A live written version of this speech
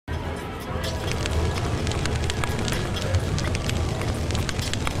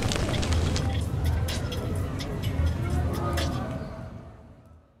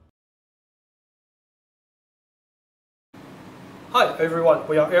Hi everyone,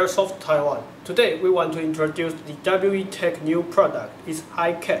 we are Airsoft Taiwan. Today we want to introduce the WE Tech new product. It's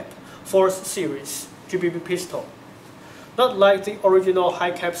Hi-Capa 4th series GBB pistol. Not like the original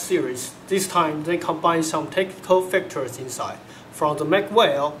Hi-Capa series, this time they combine some technical factors inside, from the mag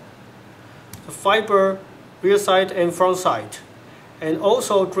well, the fiber, rear sight and front sight, and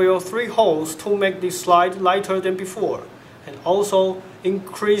also drill 3 holes to make the slide lighter than before, and also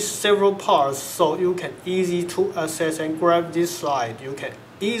increase several parts so you can easy to access and grab this slide. You can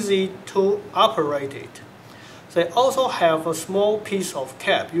easy to operate it. They also have a small piece of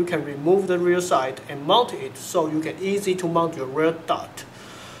cap. You can remove the rear side and mount it so you can easy to mount your rear dot.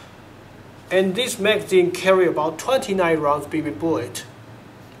 And this magazine carry about 29 rounds BB bullet.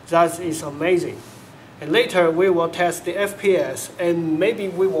 That is amazing. And later we will test the FPS, and maybe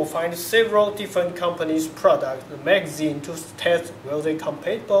we will find several different companies' product, the magazine, to test will they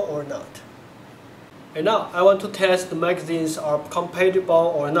compatible or not. And now I want to test the magazines are compatible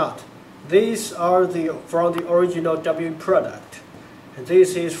or not. These are from the original W product, and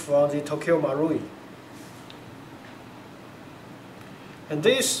this is from the test.Marui. And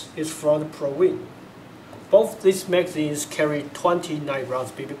this is from the Prowin. Both these magazines carry 29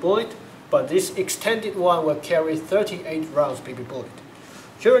 rounds BB bullet, but this extended one will carry 38 rounds BB bullet.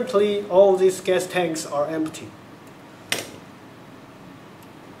 Currently, all these gas tanks are empty.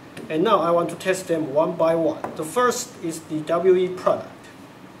 And now I want to test them one by one. The first is the WE product.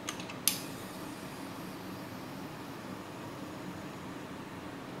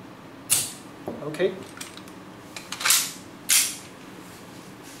 Okay.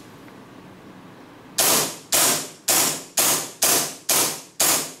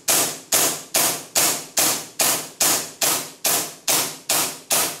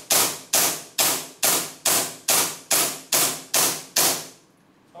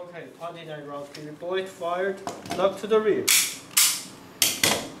 Okay, 29 rounds BB bullet fired, lock to the rear.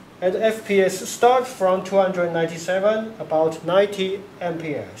 And the FPS start from 297, about 90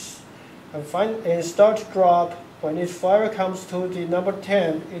 amperes. And start drop, when its fire comes to the number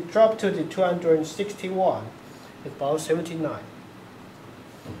 10, it dropped to the 261, about 79.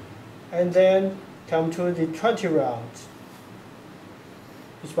 And then come to the 20 rounds.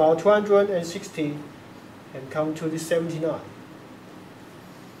 It's about 260 and come to the 79.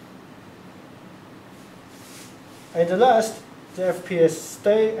 And the last, the FPS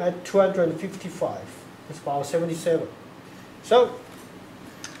stay at 255. It's about 77. So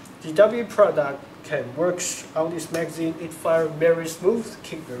the W product can work on this magazine. It fires very smooth,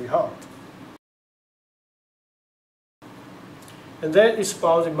 kick very hard. And then it's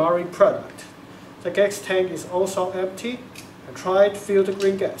about the Marui product. The gas tank is also empty. I tried to fill the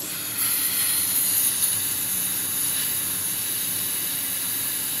green gas.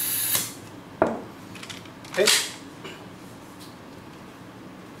 Okay.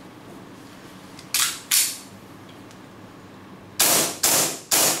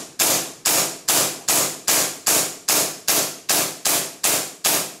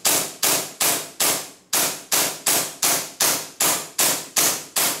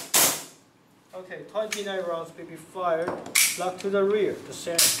 Okay, 29 rounds BB fired, lock to the rear, the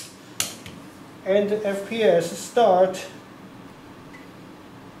same. And the FPS start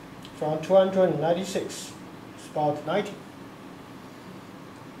from 296, it's about 90.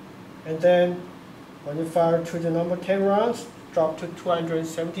 And then when you fire to the number 10 rounds, drop to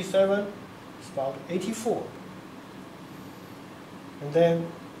 277, it's about 84. And then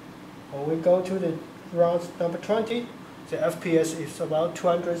when we go to the rounds number 20, the FPS is about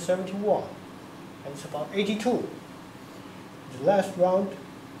 271. And it's about 82. The last round,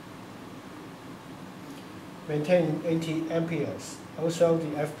 maintaining 80 amperes. Also,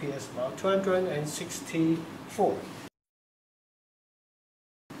 the FPS about 264.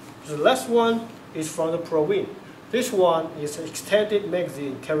 The last one is from the Prowin. This one is an extended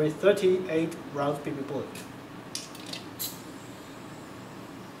magazine, carry 38 rounds BB bullet.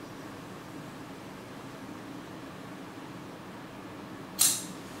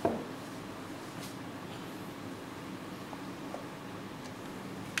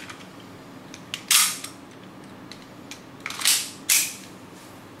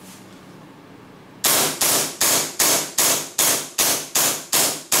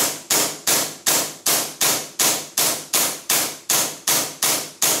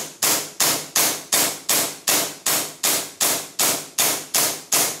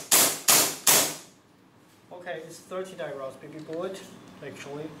 Okay, it's 39 rounds BB bullet,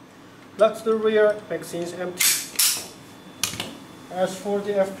 actually. Lock to the rear, magazine is empty. As for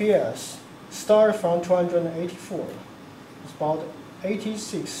the FPS, start from 284. It's about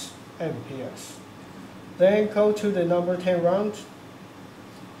 86 amperes. Then go to the number 10 round.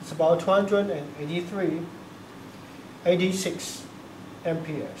 It's about 283, 86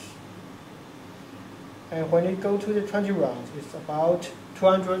 amperes. And when it go to the 20 rounds, it's about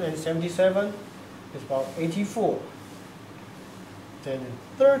 277, it's about 84. Then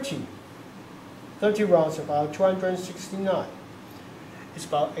 30 rounds, about 269, it's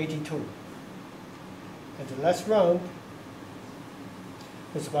about 82. And the last round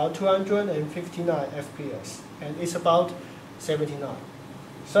is about 259 FPS, and it's about 79.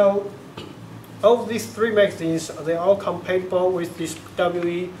 So all these three magazines, they are compatible with this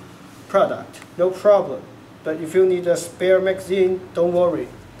WE product, no problem. But if you need a spare magazine, don't worry,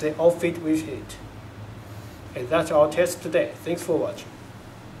 they all fit with it. And that's our test today. Thanks for watching.